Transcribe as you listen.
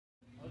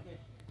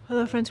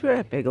Hello friends, we're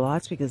at Big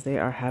Lots because they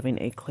are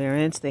having a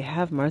clearance. They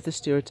have Martha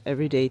Stewart's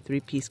everyday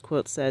 3-piece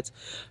quilt sets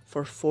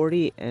for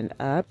 $40 and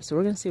up. So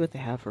we're going to see what they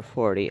have for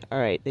 $40.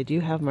 Alright, they do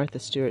have Martha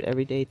Stewart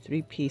everyday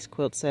 3-piece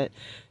quilt set,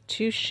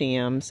 2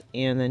 shams,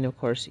 and then of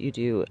course you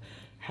do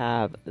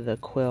have the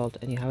quilt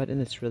and you have it in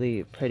this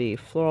really pretty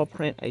floral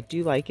print. I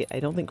do like it. I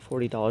don't think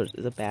 $40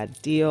 is a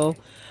bad deal.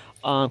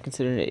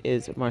 Considering it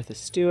is Martha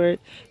Stewart.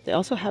 They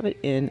also have it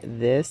in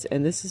this,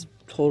 and this is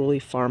totally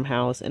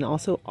farmhouse and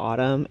also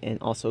autumn and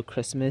also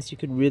Christmas. You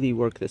could really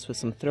work this with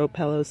some throw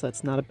pillows, so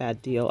that's not a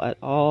bad deal at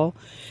all.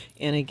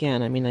 And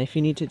again, I mean, if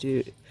you need to do,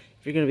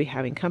 if you're going to be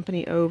having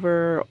company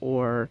over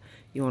or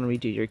you want to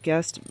redo your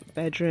guest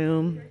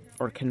bedroom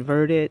or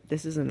convert it,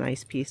 this is a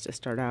nice piece to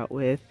start out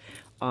with.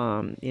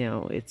 You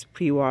know, it's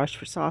pre-washed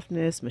for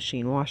softness,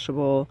 machine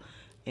washable,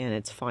 and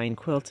it's fine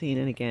quilting,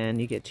 and again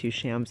you get 2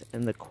 shams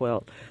and the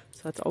quilt,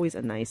 so that's always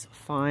a nice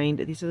find.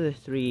 These are the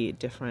 3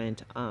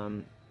 different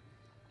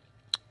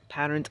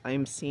patterns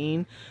I'm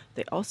seeing.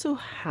 They also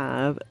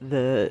have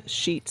the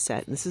sheet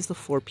set, and this is the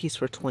 4-piece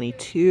for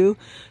 $22.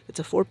 It's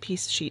a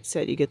 4-piece sheet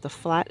set. You get the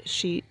flat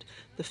sheet,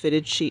 the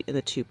fitted sheet, and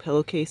the 2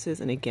 pillowcases,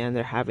 and again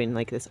they're having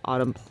like this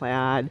autumn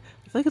plaid.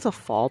 I feel like it's a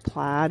fall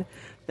plaid.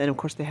 Then of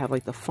course they have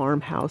like the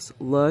farmhouse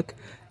look,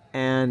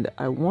 and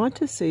I want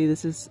to say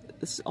this is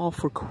all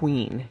for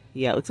queen.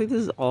 Yeah, it looks like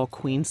this is all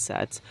queen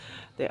sets.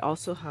 They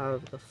also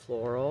have the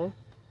floral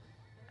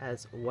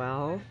as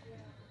well.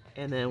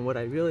 And then what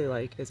I really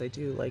like is I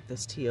do like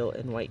this teal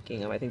and white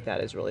gingham. I think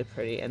that is really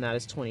pretty, and that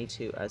is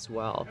 $22 as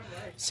well.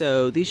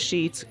 So these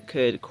sheets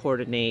could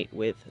coordinate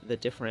with the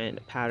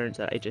different patterns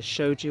that I just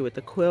showed you with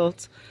the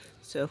quilts.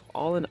 So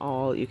all in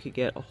all, you could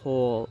get a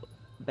whole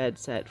bed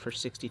set for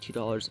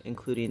 $62,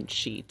 including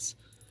sheets.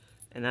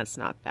 And that's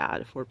not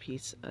bad. A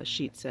 4-piece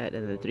sheet set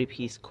and a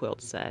 3-piece quilt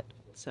set.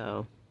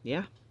 So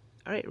yeah.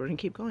 Alright, we're gonna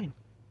keep going.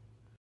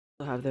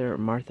 They'll have their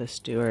Martha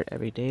Stewart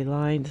everyday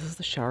line. This is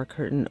the shower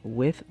curtain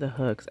with the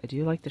hooks. I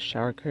do like the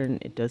shower curtain.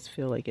 It does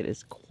feel like it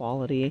is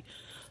quality,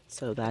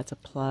 so that's a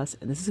plus.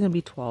 And this is going to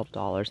be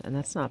 $12, and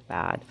that's not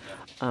bad.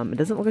 It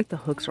doesn't look like the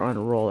hooks are on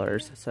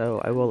rollers,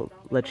 so I will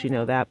let you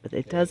know that, but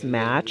it does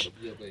match,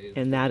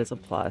 and that is a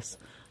plus.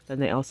 Then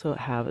they also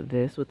have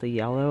this with the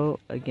yellow.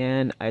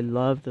 Again, I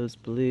love those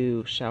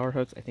blue shower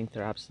hooks. I think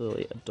they're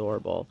absolutely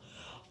adorable.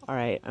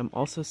 Alright, I'm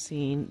also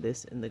seeing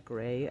this in the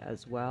gray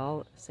as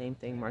well. Same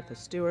thing, Martha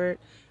Stewart.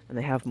 And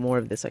they have more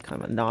of this like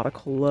kind of a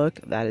nautical look.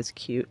 That is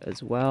cute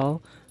as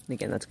well. And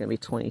again, that's going to be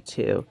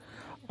 $22.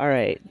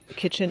 Alright,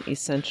 kitchen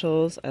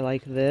essentials. I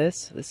like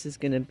this. This is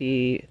going to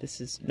be,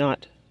 this is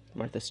not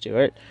Martha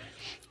Stewart.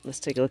 Let's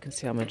take a look and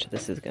see how much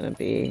this is going to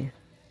be.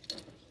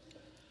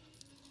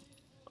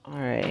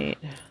 Alright.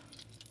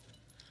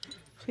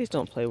 Please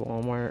don't play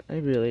Walmart. I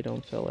really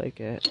don't feel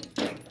like it.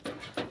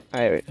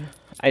 Alright,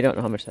 I don't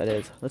know how much that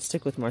is. Let's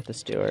stick with Martha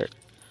Stewart.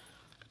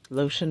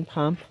 Lotion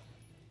pump,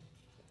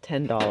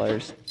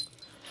 $10.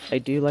 I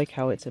do like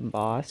how it's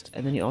embossed.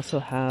 And then you also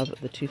have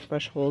the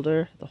toothbrush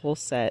holder, the whole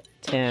set,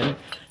 $10.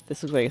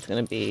 This looks like it's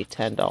going to be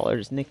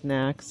 $10.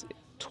 Knickknacks,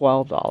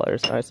 $12.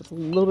 Alright, so it's a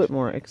little bit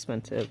more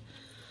expensive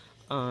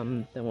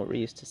than what we're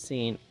used to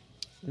seeing.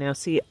 Now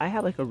see, I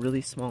have like a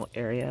really small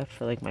area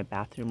for like my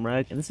bathroom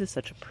rug, and this is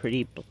such a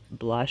pretty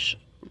blush.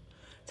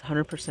 It's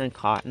 100%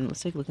 cotton. Let's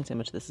take a look and see how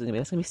much this is going to be.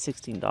 That's going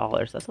to be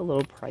 $16. That's a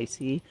little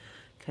pricey,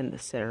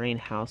 considering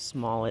how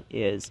small it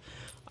is.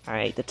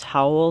 Alright, the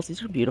towels.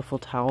 These are beautiful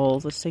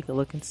towels. Let's take a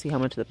look and see how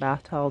much the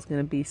bath towel is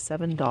going to be.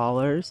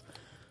 $7.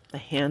 The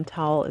hand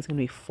towel is going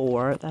to be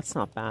 $4. That's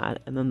not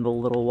bad. And then the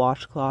little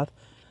washcloth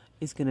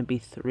is going to be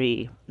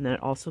 $3. And then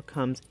it also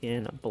comes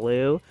in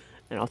blue,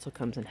 and it also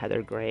comes in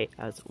heather gray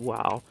as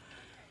well.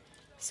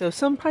 So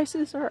some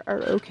prices are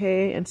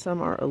okay and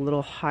some are a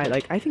little high.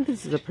 Like, I think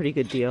this is a pretty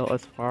good deal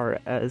as far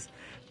as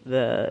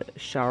the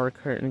shower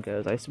curtain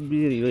goes. I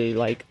really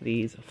like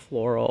these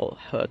floral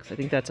hooks. I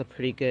think that's a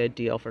pretty good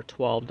deal for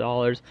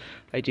 $12.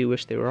 I do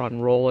wish they were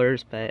on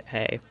rollers, but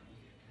hey,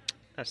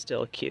 that's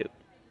still cute.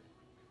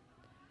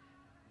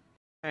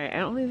 Alright, I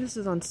don't think this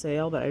is on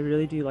sale, but I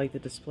really do like the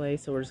display,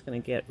 so we're just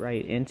going to get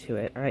right into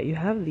it. Alright, you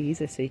have these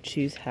that say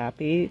Choose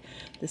Happy.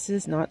 This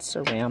is not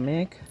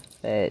ceramic,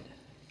 but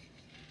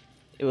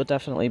it will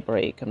definitely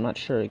break. I'm not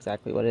sure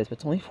exactly what it is, but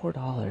it's only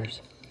 $4. It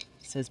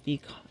says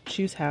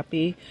Choose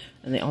Happy,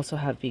 and they also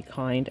have Be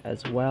Kind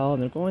as well.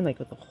 And they're going like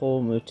with the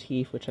whole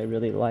motif, which I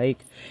really like.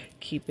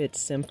 Keep it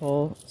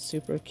simple,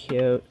 super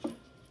cute.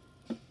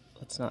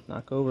 Let's not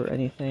knock over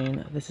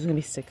anything. This is gonna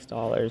be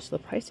 $6. The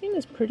pricing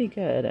is pretty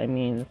good. I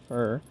mean,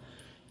 for,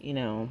 you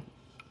know,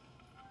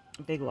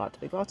 Big Lots.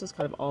 Big Lots is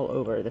kind of all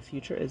over. The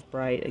future is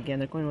bright. Again,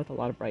 they're going with a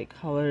lot of bright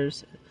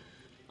colors.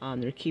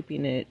 They're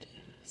keeping it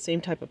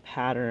same type of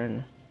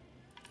pattern,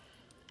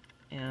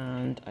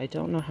 and I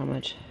don't know how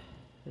much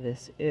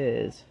this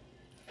is.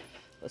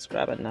 Let's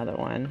grab another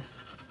one.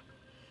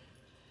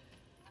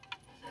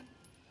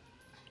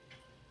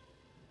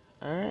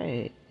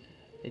 Alright,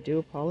 I do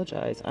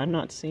apologize, I'm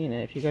not seeing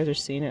it. If you guys are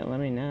seeing it, let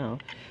me know.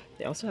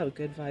 They also have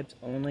Good Vibes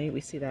Only. We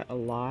see that a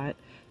lot,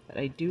 but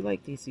I do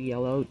like these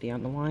yellow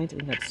dandelions. I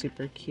think that's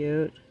super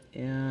cute.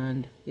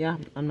 And yeah,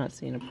 I'm not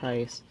seeing a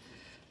price.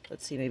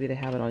 Let's see, maybe they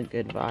have it on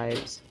Good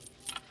Vibes.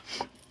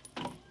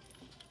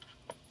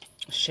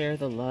 Share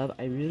the Love.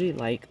 I really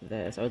like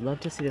this. I would love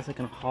to see this like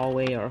in a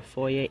hallway or a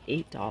foyer.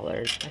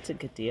 $8. That's a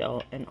good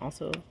deal. And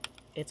also,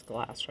 it's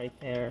glass right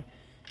there.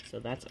 So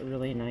that's a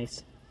really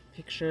nice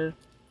picture.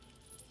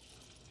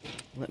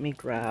 Let me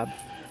grab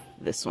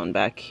this one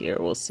back here.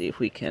 We'll see if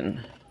we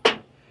can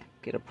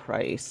get a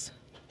price.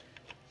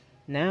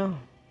 No.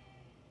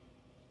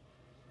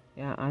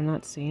 Yeah, I'm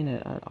not seeing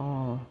it at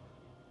all.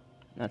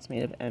 That's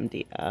made of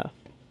MDF.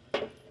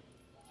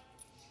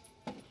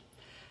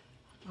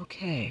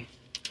 Okay.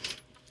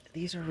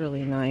 These are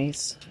really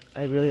nice.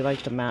 I really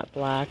like the matte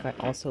black. I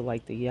also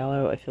like the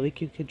yellow. I feel like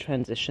you could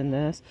transition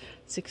this.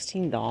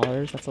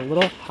 $16. That's a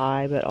little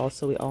high, but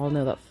also we all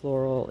know that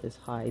floral is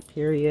high,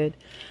 period.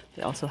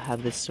 They also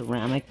have this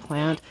ceramic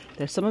plant.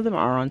 Some of them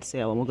are on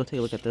sale, and we'll go take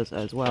a look at those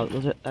as well.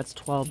 That's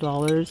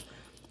 $12.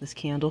 This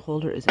candle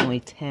holder is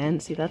only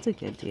 $10. See, that's a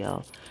good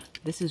deal.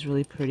 This is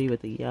really pretty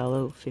with the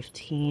yellow.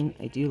 $15.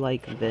 I do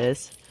like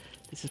this.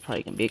 This is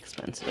probably going to be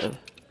expensive.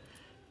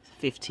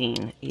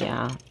 $15.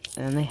 Yeah.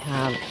 And then they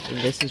have,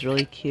 this is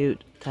really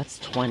cute. That's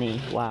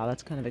 $20. Wow,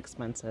 that's kind of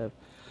expensive.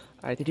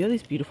 Alright, they do have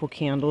these beautiful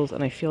candles,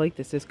 and I feel like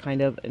this is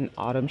kind of an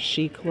autumn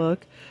chic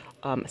look.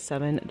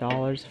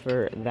 $7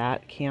 for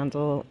that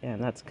candle,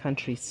 and that's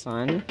Country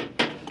Sun.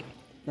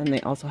 Then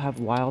they also have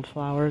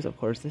wildflowers. Of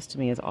course, this to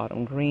me is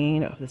autumn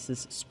green. This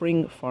is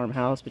Spring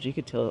Farmhouse, but you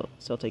could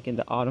still take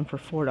into autumn for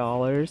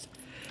 $4.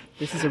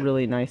 This is a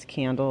really nice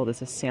candle.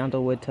 This is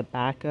Sandalwood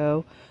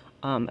Tobacco.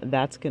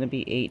 That's going to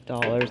be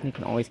 $8, and you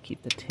can always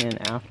keep the tin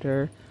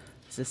after.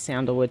 This is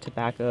Sandalwood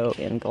Tobacco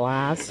in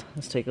glass.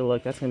 Let's take a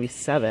look. That's going to be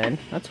 $7.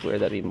 That's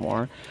weird. That'd be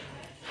more.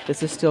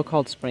 This is still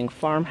called Spring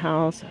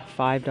Farmhouse.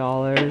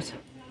 $5.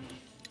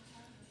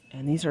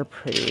 And these are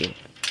pretty.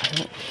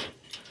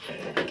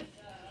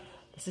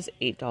 This is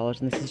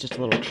 $8, and this is just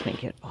a little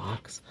trinket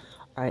box.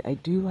 Alright, I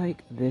do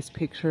like this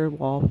picture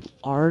wall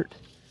art.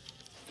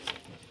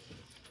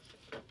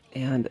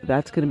 And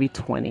that's going to be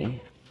 $20.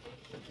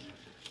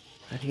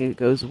 I think it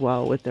goes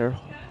well with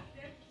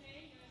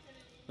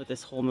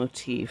this whole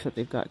motif that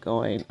they've got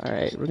going.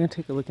 Alright, we're going to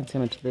take a look and see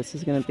how much this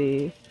is going to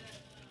be.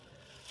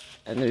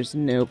 And there's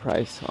no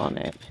price on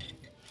it.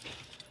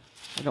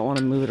 I don't want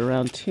to move it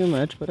around too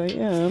much, but I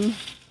am.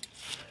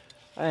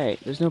 Alright,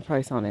 there's no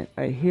price on it.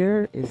 Alright,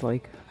 here is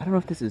like, I don't know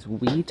if this is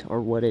wheat or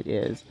what it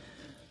is,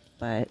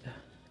 but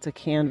it's a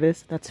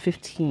canvas. That's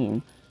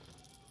 $15.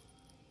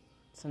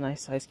 It's a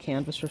nice size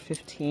canvas for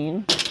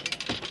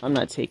 $15. I'm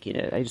not taking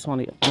it. I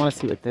want to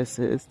see what this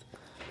is.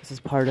 This is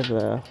part of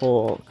the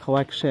whole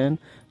collection.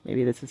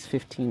 Maybe this is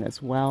 $15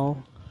 as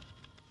well.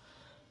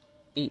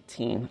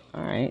 $18.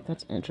 Alright,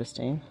 that's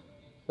interesting.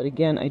 But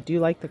again, I do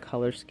like the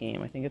color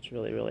scheme. I think it's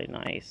really, really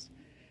nice.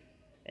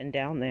 And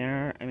down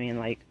there, I mean,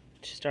 like,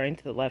 starting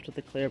to the left with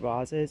the clear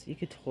vases, you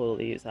could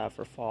totally use that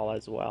for fall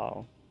as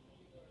well.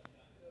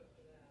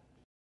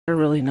 A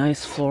really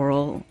nice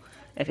floral.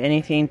 If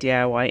anything,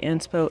 DIY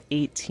inspo,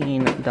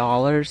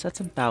 $18. That's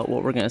about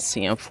what we're going to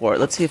see them for.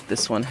 Let's see if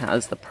this one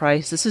has the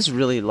price. This is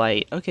really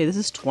light. Okay, this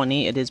is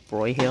 $20. It is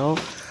Broyhill.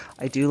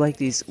 I do like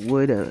these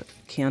wood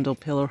candle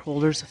pillar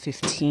holders,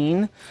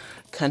 $15.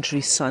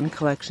 Country Sun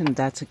collection.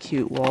 That's a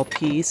cute wall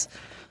piece.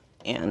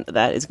 And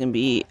that is going to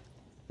be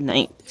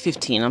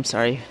 $15. I'm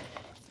sorry.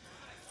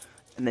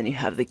 And then you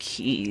have the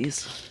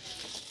keys.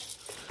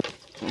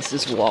 This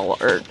is wall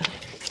art.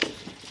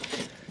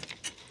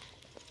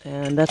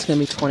 And that's going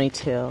to be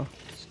 $22.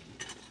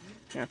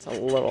 That's a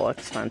little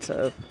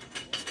expensive.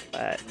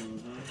 But,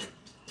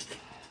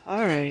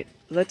 alright,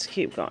 let's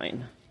keep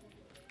going.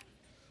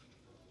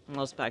 And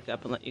let's back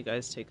up and let you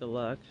guys take a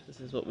look.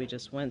 This is what we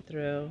just went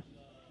through.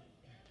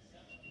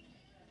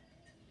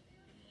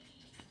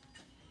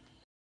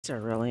 These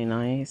are really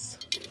nice.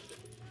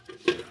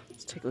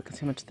 Let's take a look and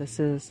see how much this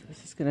is.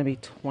 This is going to be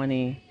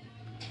 $20.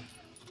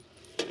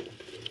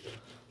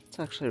 It's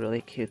actually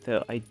really cute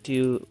though. I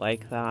do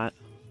like that.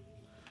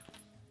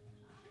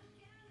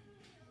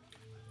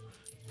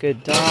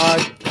 Good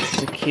dog. This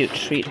is a cute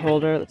treat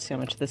holder. Let's see how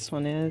much this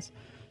one is.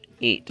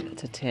 $8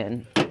 to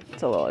 $10.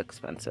 It's a little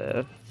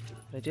expensive.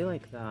 But I do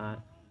like that.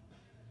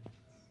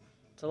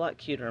 It's a lot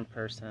cuter in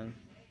person.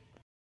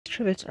 These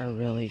trivets are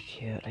really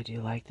cute. I do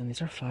like them.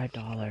 These are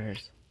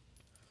 $5.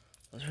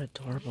 Those are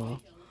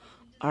adorable.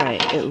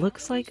 Alright, it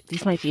looks like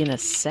these might be in a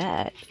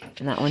set.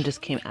 And that one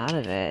just came out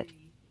of it.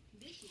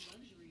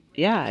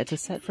 Yeah, it's a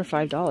set for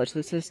 $5. So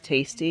this is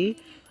Tasty.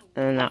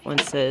 And then that one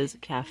says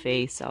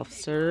Cafe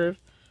Self-Serve.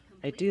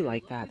 I do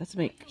like that. That's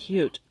a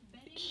cute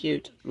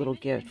little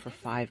gift for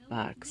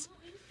 $5.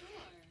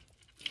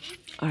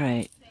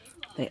 Alright.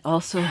 They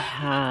also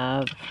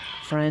have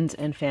friends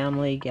and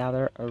family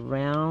gather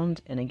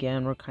around. And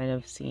again, we're kind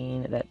of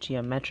seeing that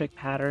geometric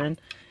pattern.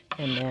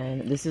 And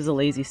then this is a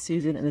Lazy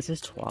Susan, and this is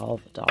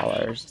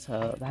 $12.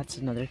 So that's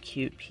another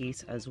cute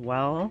piece as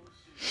well.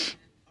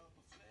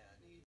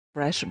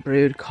 Fresh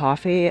brewed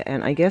coffee.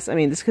 And I guess, I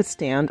mean, this could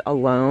stand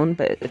alone,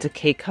 but it's a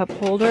K-cup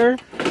holder.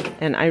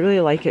 And I really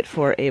like it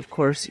for, of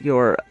course,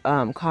 your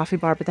coffee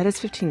bar, but that is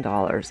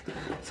 $15.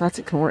 So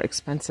that's more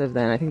expensive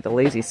than, I think, the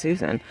Lazy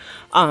Susan.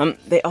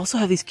 They also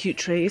have these cute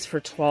trays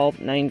for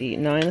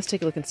 $12.99. Let's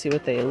take a look and see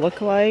what they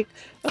look like.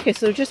 Okay,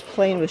 so they're just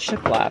plain with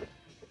shiplap.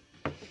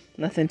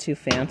 Nothing too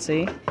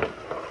fancy.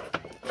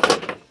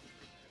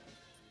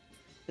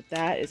 But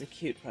that is a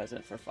cute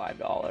present for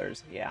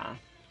 $5. Yeah.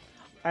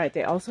 Alright,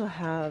 they also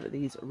have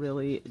these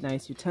really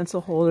nice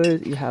utensil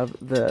holders. You have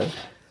the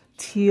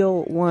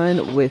teal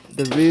one with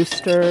the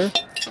rooster,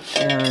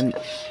 and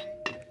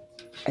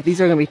these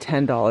are going to be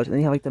 $10. And then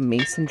you have like the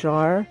mason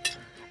jar,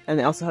 and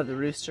they also have the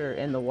rooster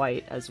in the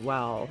white as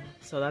well.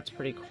 So that's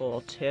pretty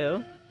cool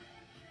too.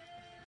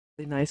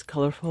 Really nice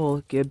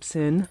colorful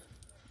Gibson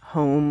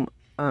home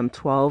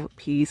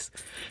 12-piece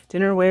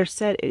dinnerware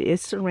set. It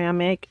is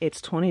ceramic. It's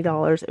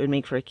 $20. It would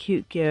make for a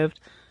cute gift,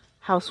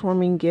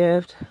 housewarming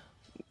gift.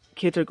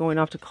 Kids are going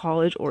off to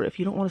college, or if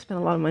you don't want to spend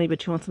a lot of money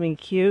but you want something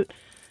cute,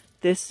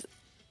 this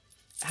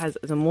has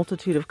a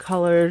multitude of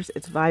colors.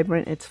 It's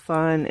vibrant, it's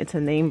fun, it's a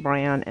name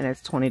brand, and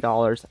it's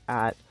 $20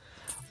 at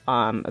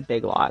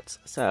Big Lots.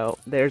 So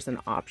there's an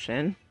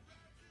option.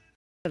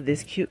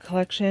 This cute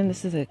collection.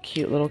 This is a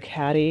cute little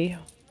caddy.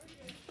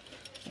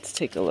 Let's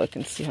take a look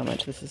and see how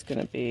much this is going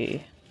to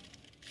be.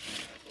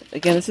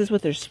 Again, this is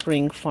with their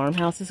spring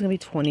farmhouse. This is going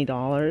to be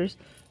 $20.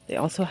 They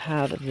also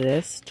have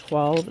this,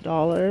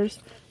 $12.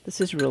 This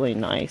is really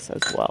nice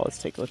as well.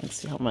 Let's take a look and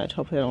see how much.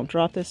 Hopefully I don't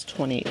drop this.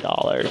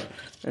 $28.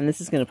 And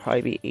this is going to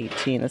probably be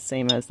 $18, the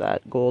same as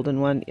that golden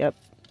one. Yep.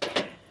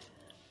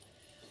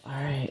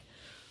 Alright.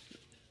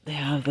 They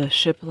have the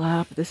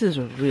shiplap. This is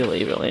a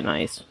really, really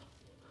nice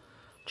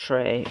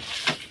tray.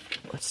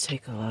 Let's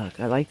take a look.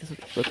 I like this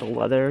with the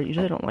leather.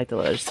 Usually I don't like the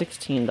leather.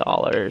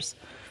 $16. This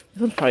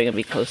one's probably going to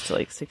be close to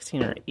like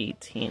 16 or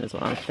 18 is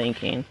what I'm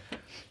thinking.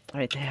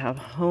 Alright, they have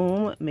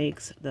Home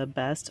Makes the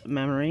Best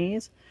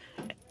Memories.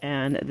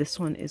 And this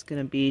one is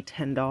going to be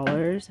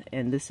 $10.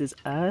 And this is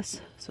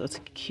us. So it's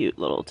a cute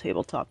little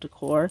tabletop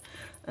decor.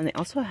 And they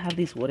also have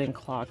these wooden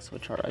clocks,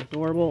 which are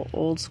adorable,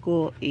 old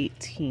school,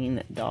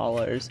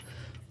 $18.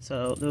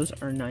 So those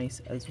are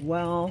nice as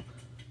well.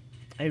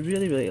 I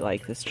really, really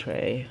like this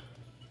tray.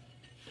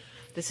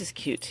 This is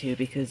cute too,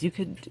 because you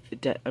could,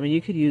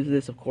 you could use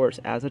this, of course,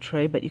 as a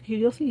tray, but you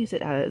could also use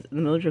it as in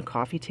the middle of your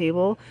coffee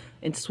table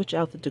and switch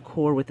out the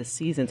decor with the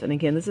seasons. And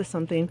again, this is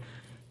something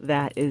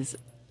that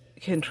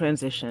can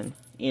transition.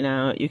 You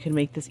know, you can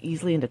make this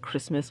easily into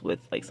Christmas with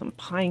like some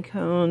pine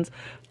cones,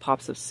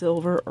 pops of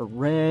silver or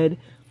red,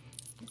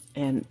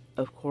 and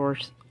of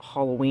course,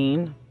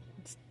 Halloween.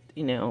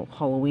 You know,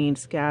 Halloween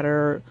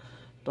scatter.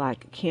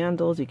 Black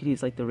candles. You could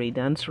use like the Rae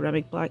Dunn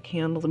ceramic black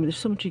candles. I mean, there's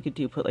so much you could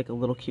do. Put like a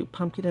little cute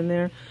pumpkin in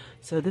there.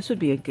 So this would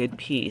be a good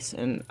piece.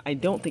 And I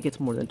don't think it's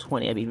more than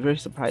 20. I'd be very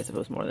surprised if it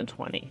was more than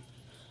 20.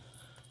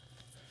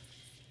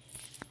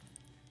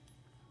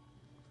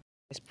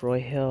 Nice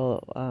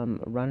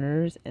Broyhill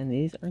runners. And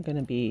these are going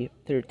to be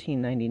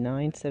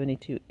 $13.99,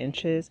 72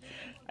 inches.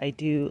 I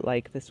do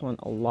like this one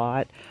a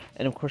lot.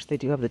 And of course, they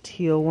do have the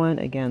teal one.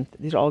 Again,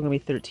 these are all going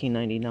to be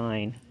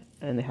 $13.99.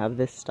 And they have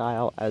this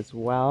style as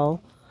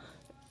well.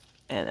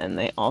 And then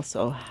they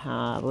also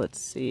have, let's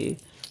see,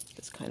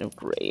 this kind of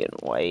gray and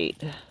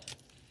white.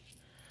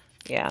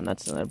 Yeah, and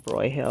that's another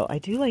Broyhill. I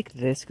do like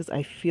this because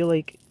I feel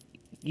like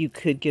you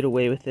could get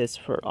away with this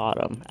for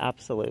autumn.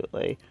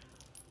 Absolutely.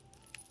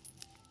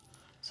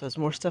 So as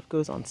more stuff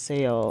goes on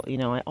sale, you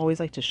know, I always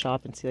like to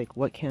shop and see, like,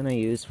 what can I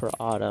use for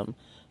autumn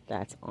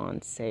that's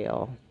on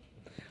sale.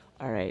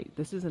 All right,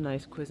 this is a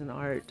nice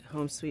Cuisinart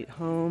Home Sweet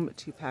Home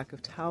 2-pack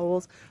of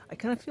towels. I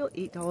kind of feel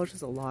 $8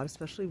 is a lot,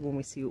 especially when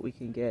we see what we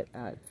can get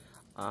at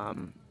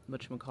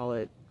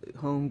whatchamacallit,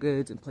 Home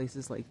Goods and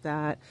places like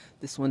that.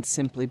 This one's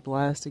Simply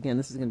Blessed. Again,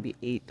 this is going to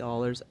be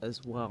 $8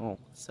 as well.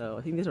 So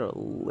I think these are a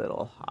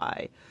little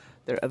high.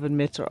 Their oven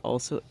mitts are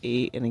also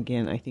 $8, and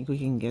again, I think we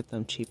can get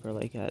them cheaper,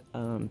 like at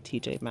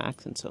TJ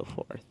Maxx and so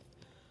forth.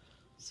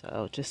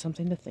 So just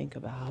something to think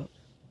about.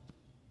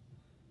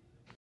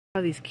 I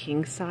have these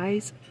king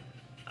size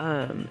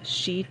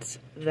sheets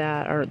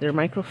that are, they're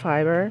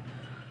microfiber,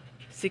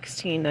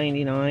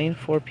 $16.99,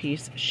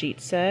 4-piece sheet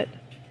set.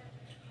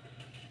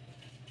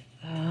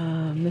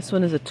 This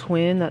one is a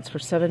twin, that's for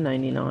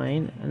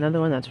 $7.99. Another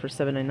one that's for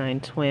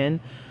 $7.99, twin,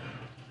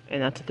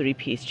 and that's a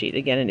 3-piece sheet.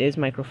 Again, it is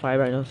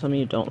microfiber. I know some of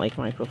you don't like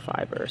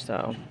microfiber,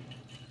 so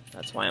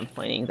that's why I'm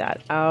pointing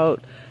that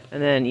out.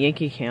 And then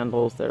Yankee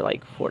candles, they're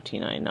like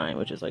 $14.99,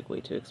 which is like way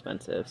too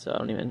expensive, so I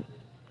don't even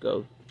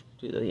go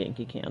do the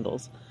Yankee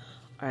candles.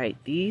 Alright,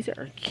 these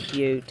are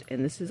cute,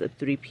 and this is a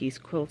 3-piece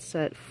quilt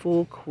set,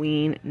 full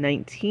queen,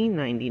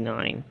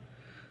 $19.99.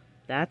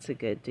 That's a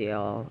good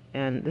deal.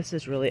 And this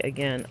is really,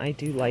 again, I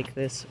do like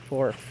this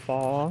for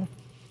fall.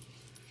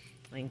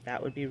 I think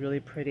that would be really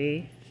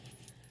pretty.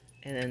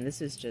 And then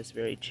this is just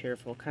very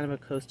cheerful, kind of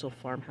a coastal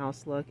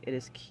farmhouse look. It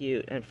is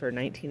cute, and for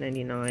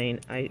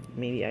 $19.99,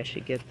 maybe I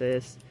should get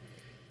this.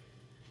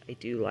 I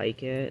do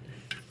like it.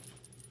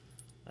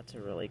 That's a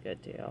really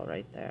good deal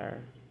right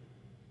there.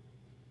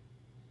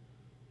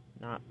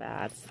 Not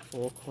bad. It's the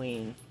full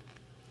queen.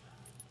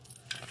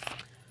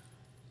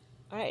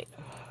 All right,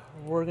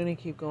 we're gonna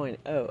keep going.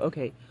 Oh,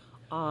 okay.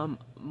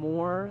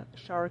 More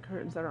shower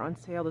curtains that are on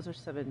sale. Those are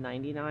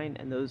 $7.99,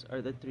 and those are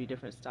the 3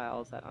 different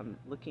styles that I'm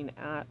looking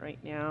at right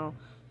now.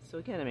 So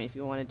again, I mean, if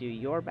you want to do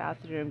your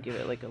bathroom, give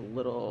it like a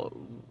little,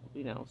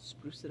 you know,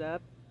 spruce it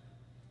up.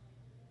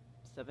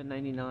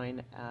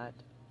 $7.99 at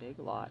Big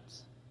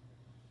Lots.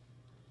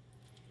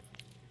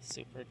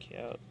 Super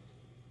cute.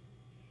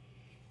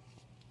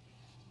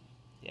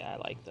 Yeah, I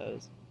like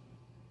those.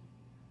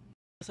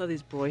 I saw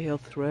these Broyhill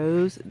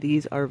throws.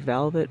 These are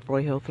velvet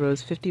Broyhill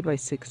throws, 50 by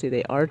 60.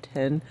 They are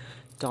 $10,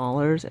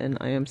 and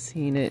I am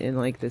seeing it in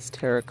like this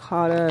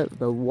terracotta,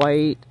 the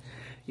white.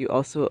 You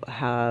also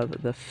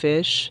have the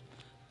fish,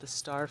 the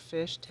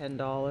starfish,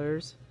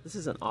 $10. This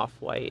is an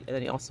off-white, and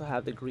then you also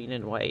have the green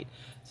and white.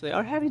 So they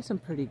are having some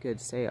pretty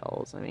good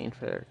sales. I mean,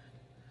 for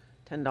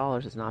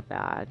 $10 is not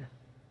bad.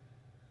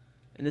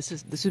 And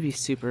this would be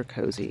super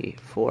cozy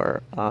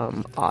for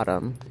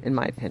autumn, in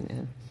my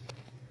opinion.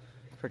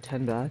 For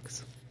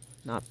 $10,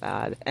 not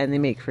bad. And they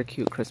make for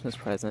cute Christmas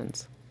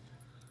presents.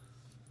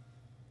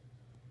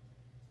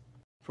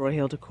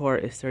 Broyhill Decor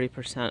is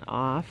 30%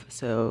 off.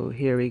 So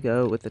here we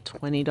go with the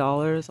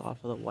 $20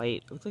 off of the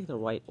white. It looks like the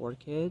white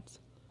orchids.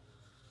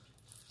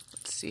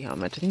 Let's see how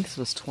much. I think this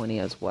was 20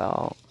 as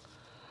well.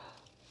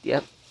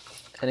 Yep.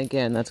 And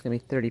again, that's going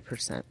to be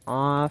 30%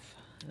 off.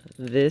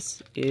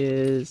 This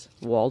is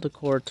Wall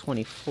Decor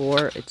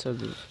 24. It's a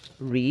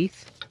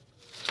wreath.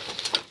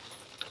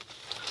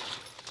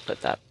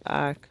 Put that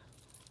back.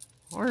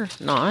 Or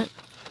not.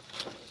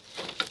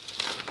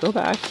 Go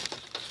back.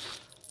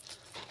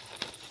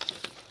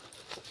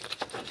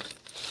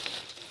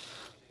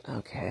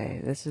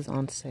 Okay, this is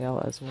on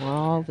sale as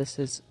well. This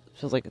is,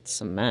 feels like it's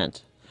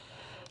cement.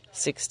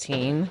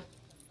 16.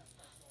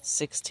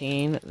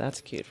 16.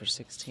 That's cute for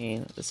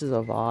 16. This is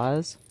a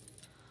vase.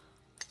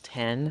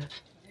 10.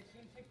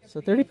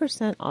 So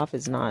 30% off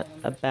is not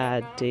a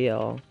bad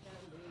deal.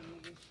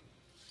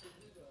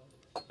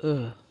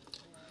 Ugh.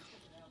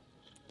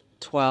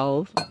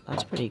 12.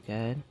 That's pretty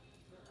good.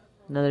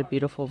 Another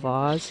beautiful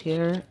vase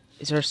here.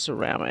 These are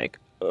ceramic.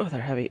 Oh,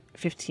 they're heavy.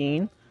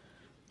 15.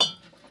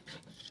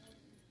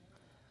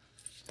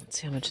 Let's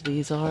see how much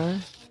these are.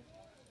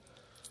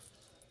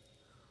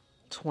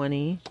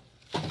 20.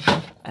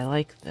 I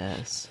like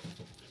this.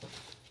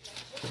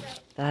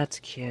 That's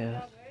cute.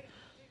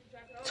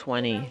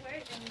 20.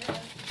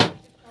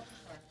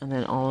 And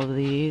then all of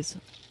these.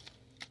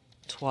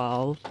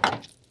 12.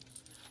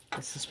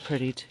 This is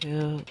pretty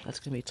too. That's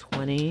gonna be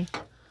 20.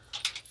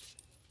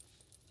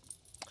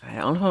 I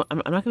don't know. I'm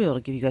not gonna be able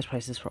to give you guys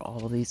prices for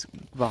all of these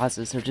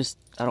vases. They're just,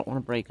 I don't want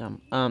to break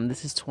them.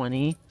 This is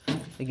 20.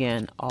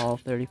 Again, all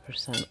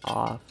 30%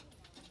 off.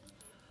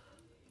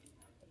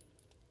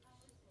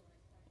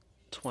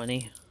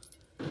 20.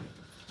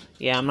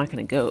 Yeah, I'm not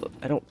gonna go.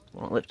 I don't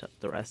want to lift up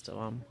the rest of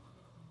them.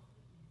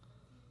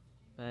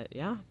 But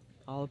yeah,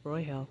 all of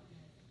Broyhill.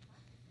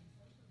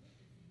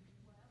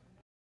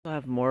 I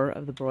have more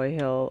of the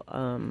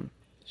Broyhill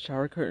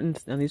shower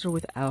curtains. Now these are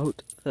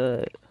without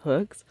the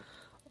hooks.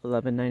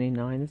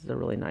 $11.99. This is a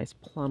really nice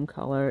plum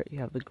color. You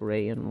have the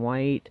gray and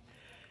white.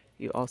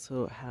 You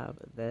also have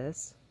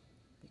this.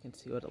 You can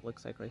see what it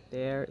looks like right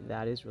there.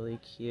 That is really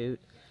cute.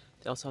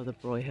 They also have the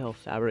Broyhill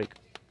fabric.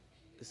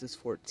 This is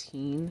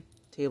 14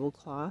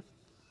 tablecloth.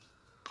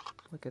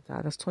 Look at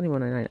that. That's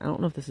 $21.99. I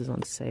don't know if this is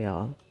on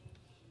sale.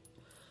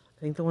 I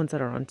think the ones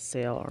that are on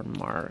sale are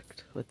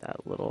marked with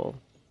that little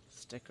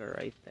sticker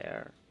right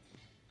there.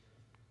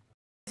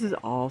 This is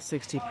all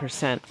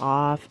 60%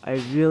 off. I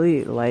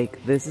really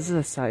like this. This is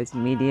a size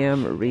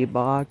medium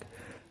Reebok.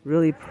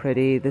 Really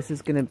pretty. This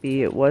is going to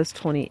be, it was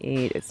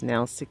 28. It's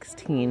now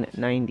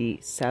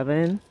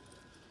 $16.97.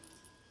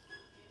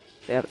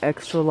 They have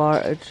extra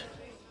large.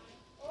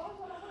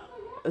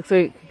 Looks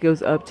like it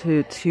goes up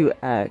to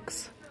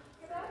 2X.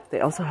 They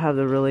also have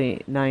the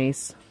really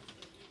nice,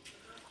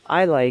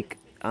 I like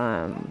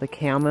the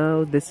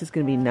camo. This is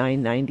going to be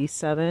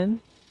 $9.97.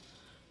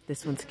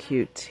 This one's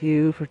cute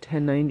too for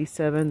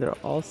 $10.97. They're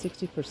all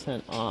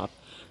 60% off.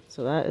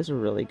 So that is a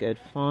really good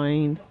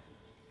find.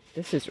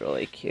 This is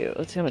really cute.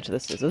 Let's see how much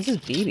this is. This is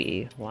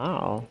BB.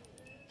 Wow.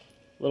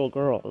 Little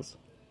girls.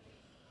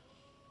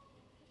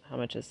 How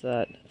much is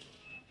that?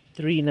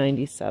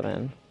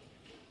 $3.97.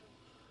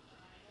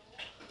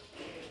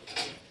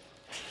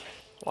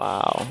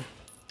 Wow.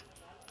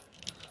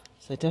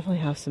 So they definitely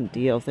have some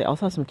deals. They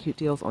also have some cute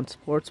deals on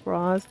sports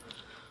bras.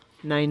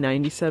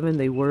 $9.97.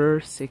 They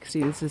were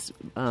 $60. This is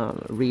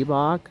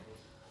Reebok.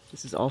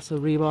 This is also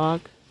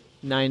Reebok.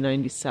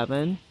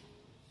 $9.97.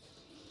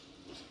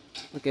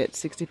 Look at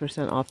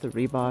 60% off the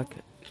Reebok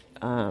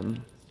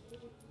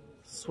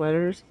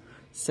sweaters.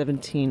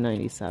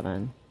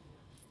 $17.97.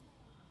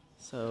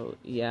 So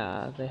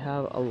yeah, they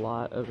have a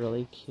lot of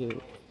really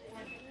cute.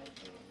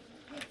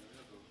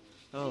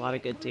 Oh, a lot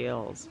of good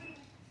deals.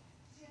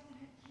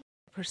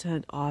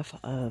 % off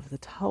of the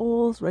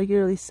towels,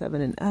 regularly 7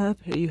 and up.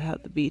 Here you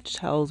have the beach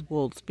towels,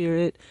 Bold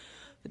Spirit,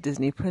 the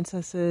Disney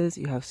princesses.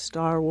 You have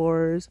Star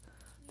Wars,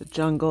 the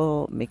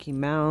Jungle, Mickey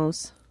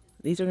Mouse.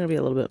 These are going to be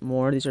a little bit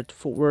more. These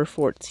were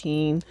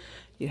 14.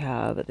 You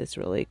have this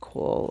really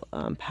cool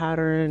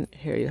pattern.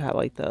 Here you have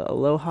like the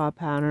aloha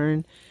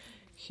pattern.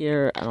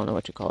 Here, I don't know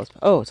what you call this.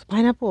 Oh, it's a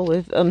pineapple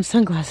with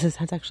sunglasses.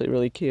 That's actually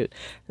really cute.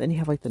 Then you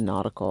have like the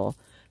nautical.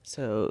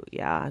 So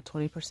yeah,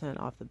 20%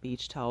 off the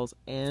beach towels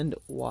and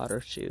water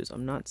shoes.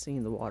 I'm not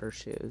seeing the water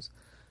shoes.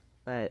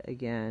 But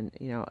again,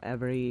 you know,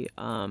 every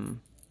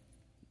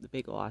the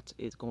Big Lots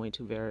is going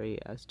to vary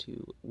as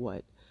to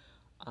what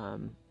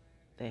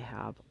they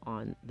have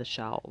on the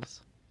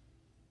shelves.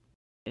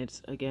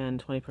 It's again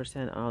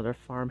 20% on other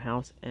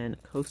farmhouse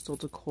and coastal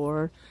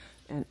decor.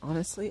 And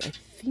honestly, I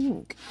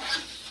think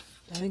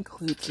that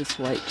includes this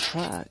white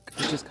truck,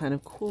 which is kind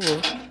of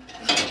cool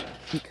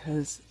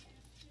because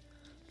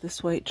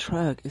this white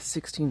truck is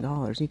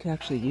 $16. You can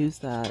actually use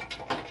that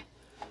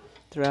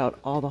throughout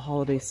all the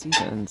holiday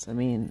seasons. I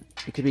mean,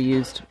 it could be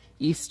used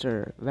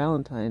Easter,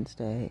 Valentine's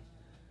Day,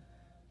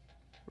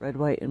 red,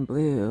 white, and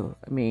blue.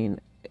 I mean,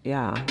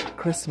 yeah,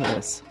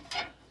 Christmas,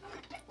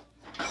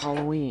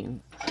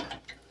 Halloween.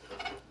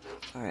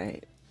 All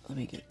right, let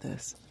me get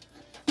this.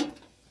 All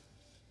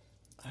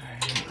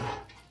right.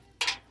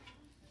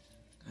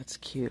 That's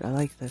cute. I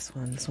like this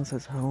one. This one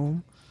says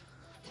home.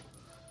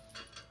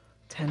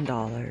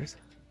 $10.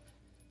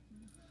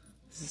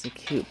 This is a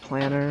cute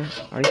planner.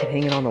 Or you can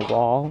hang it on the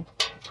wall.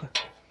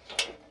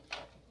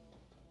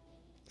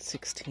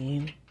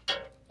 16.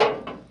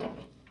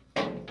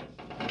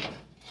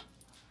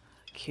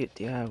 Cute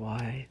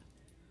DIY.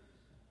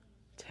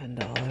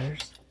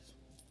 $10.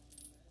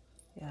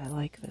 Yeah, I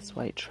like this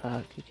white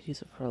truck. You could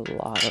use it for a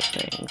lot of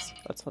things.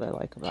 That's what I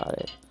like about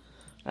it.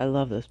 I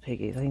love those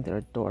piggies. I think they're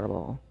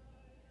adorable.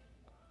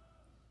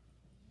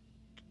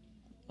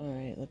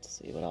 Alright, let's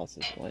see what else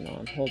is going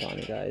on. Hold on,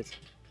 you guys.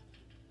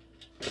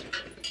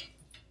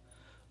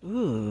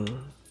 Ooh.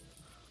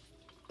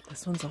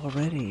 This one's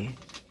already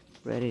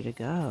ready to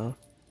go.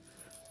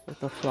 With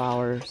the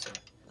flowers.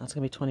 That's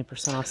going to be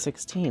 20% off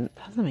 16.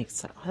 That doesn't make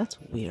sense.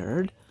 That's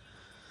weird.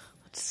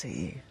 Let's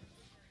see.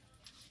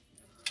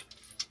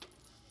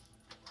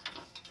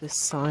 This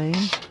sign.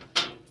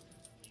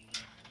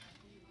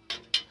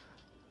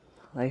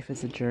 Life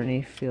is a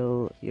journey.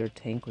 Fill your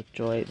tank with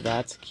joy.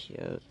 That's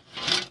cute.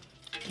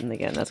 And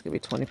again, that's going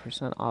to be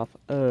 20% off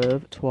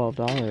of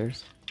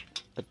 $12.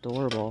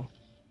 Adorable.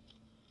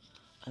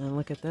 And then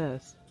look at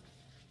this.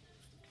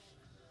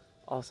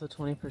 Also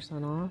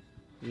 20% off.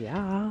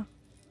 Yeah.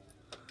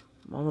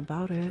 I'm all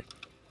about it.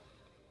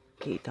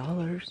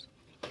 $8.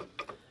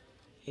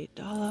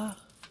 $8.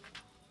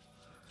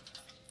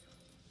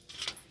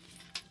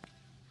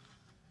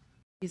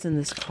 He's in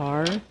this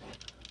car.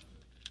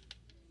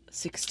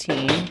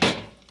 16.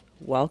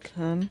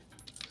 Welcome.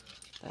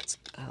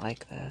 I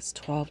like this.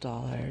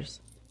 $12.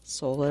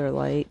 Solar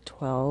light,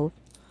 12.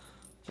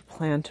 The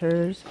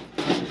planters,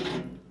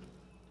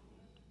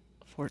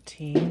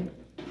 14.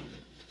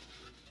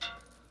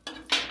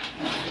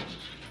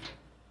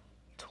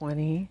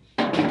 20.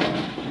 Look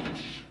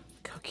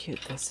how cute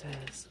this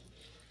is.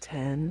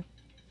 10.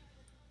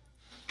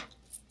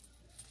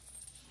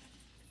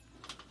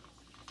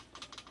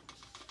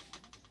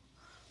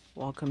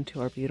 Welcome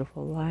to our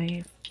beautiful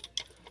life.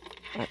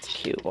 That's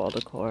cute wall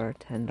decor,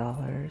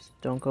 $10.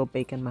 Don't go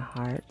baking my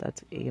heart.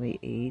 That's gonna be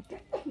 8.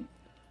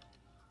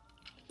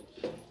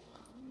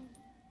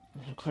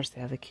 And of course, they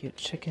have a cute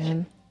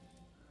chicken.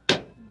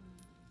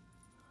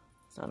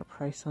 It's not a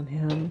price on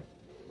him.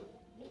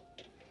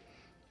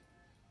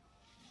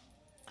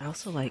 I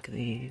also like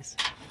these.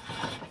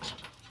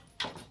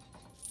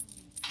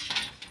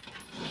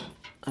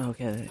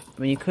 Okay, I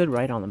mean, you could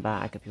write on the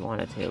back if you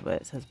wanted to,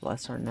 but it says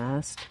bless our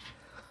nest.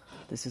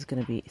 This is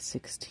going to be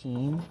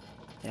 16.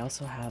 They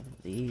also have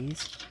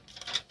these.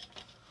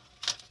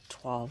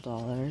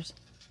 $12.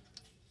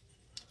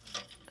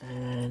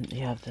 And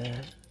you have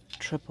the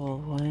triple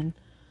one,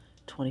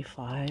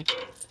 25. And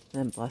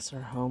then bless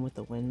our home with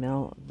the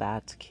windmill.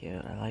 That's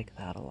cute. I like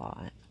that a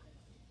lot.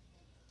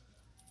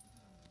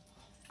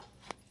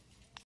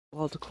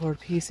 Wall decor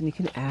piece, and you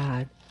can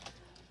add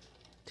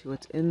to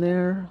what's in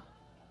there.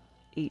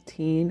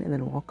 18, and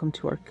then welcome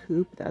to our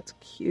coop. That's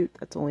cute.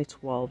 That's only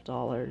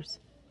 $12.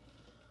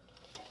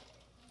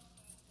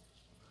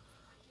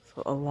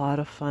 So a lot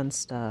of fun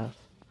stuff.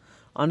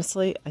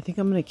 Honestly, I think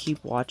I'm going to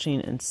keep watching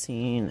and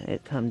seeing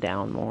it come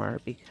down more,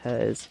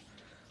 because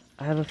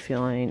I have a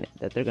feeling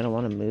that they're going to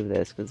want to move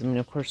this, because I mean,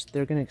 of course,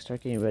 they're going to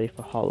start getting ready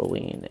for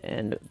Halloween,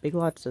 and Big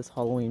Lots does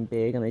Halloween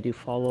big, and they do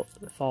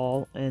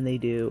fall and they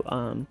do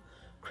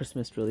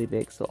Christmas really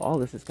big. So all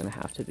this is going to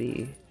have to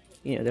be,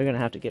 you know, they're going to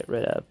have to get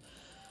rid of.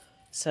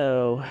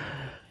 So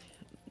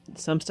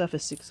some stuff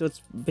is so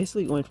it's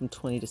basically going from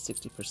 20 to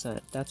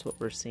 60%. That's what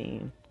we're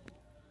seeing.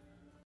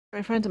 All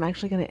right, friends, I'm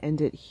actually going to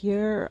end it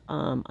here.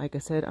 Like I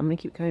said, I'm going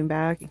to keep coming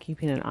back and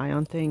keeping an eye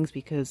on things,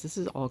 because this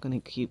is all going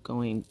to keep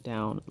going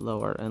down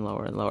lower and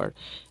lower and lower.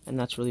 And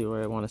that's really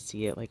where I want to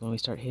see it. Like when we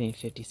start hitting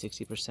 50,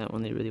 60%,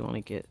 when they really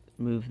want to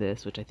move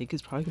this, which I think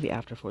is probably going to be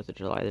after 4th of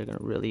July. They're going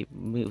to really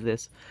move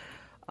this.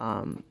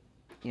 You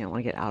know,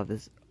 want to get out of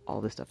this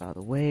all this stuff out of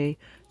the way.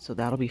 So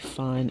that'll be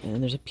fun. And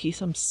then there's a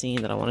piece I'm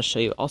seeing that I want to show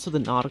you. Also, the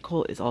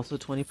nautical is also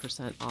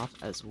 20% off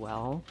as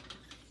well.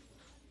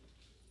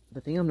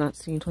 The thing I'm not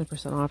seeing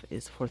 20% off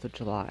is 4th of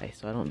July,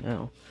 so I don't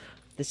know.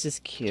 This is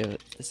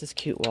cute. This is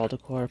cute wall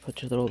decor.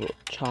 Put your little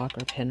chalk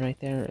or pen right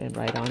there and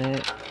write on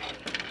it.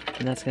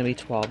 And that's going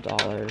to be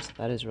 $12.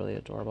 That is really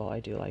adorable. I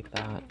do like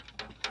that.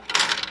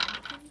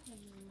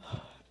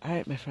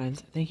 Alright, my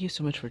friends, thank you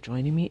so much for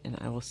joining me, and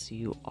I will see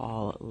you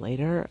all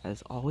later.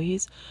 As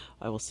always,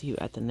 I will see you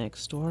at the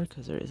next store,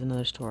 because there is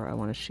another store I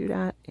want to shoot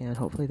at, and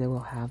hopefully they will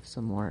have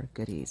some more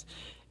goodies.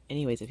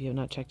 Anyways, if you have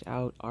not checked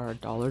out our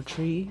Dollar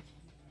Tree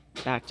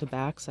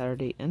back-to-back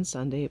Saturday and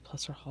Sunday,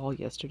 plus our haul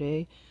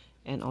yesterday,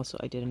 and also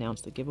I did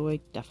announce the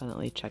giveaway,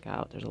 definitely check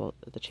out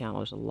the channel.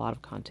 There's a lot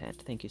of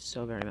content. Thank you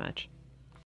so very much.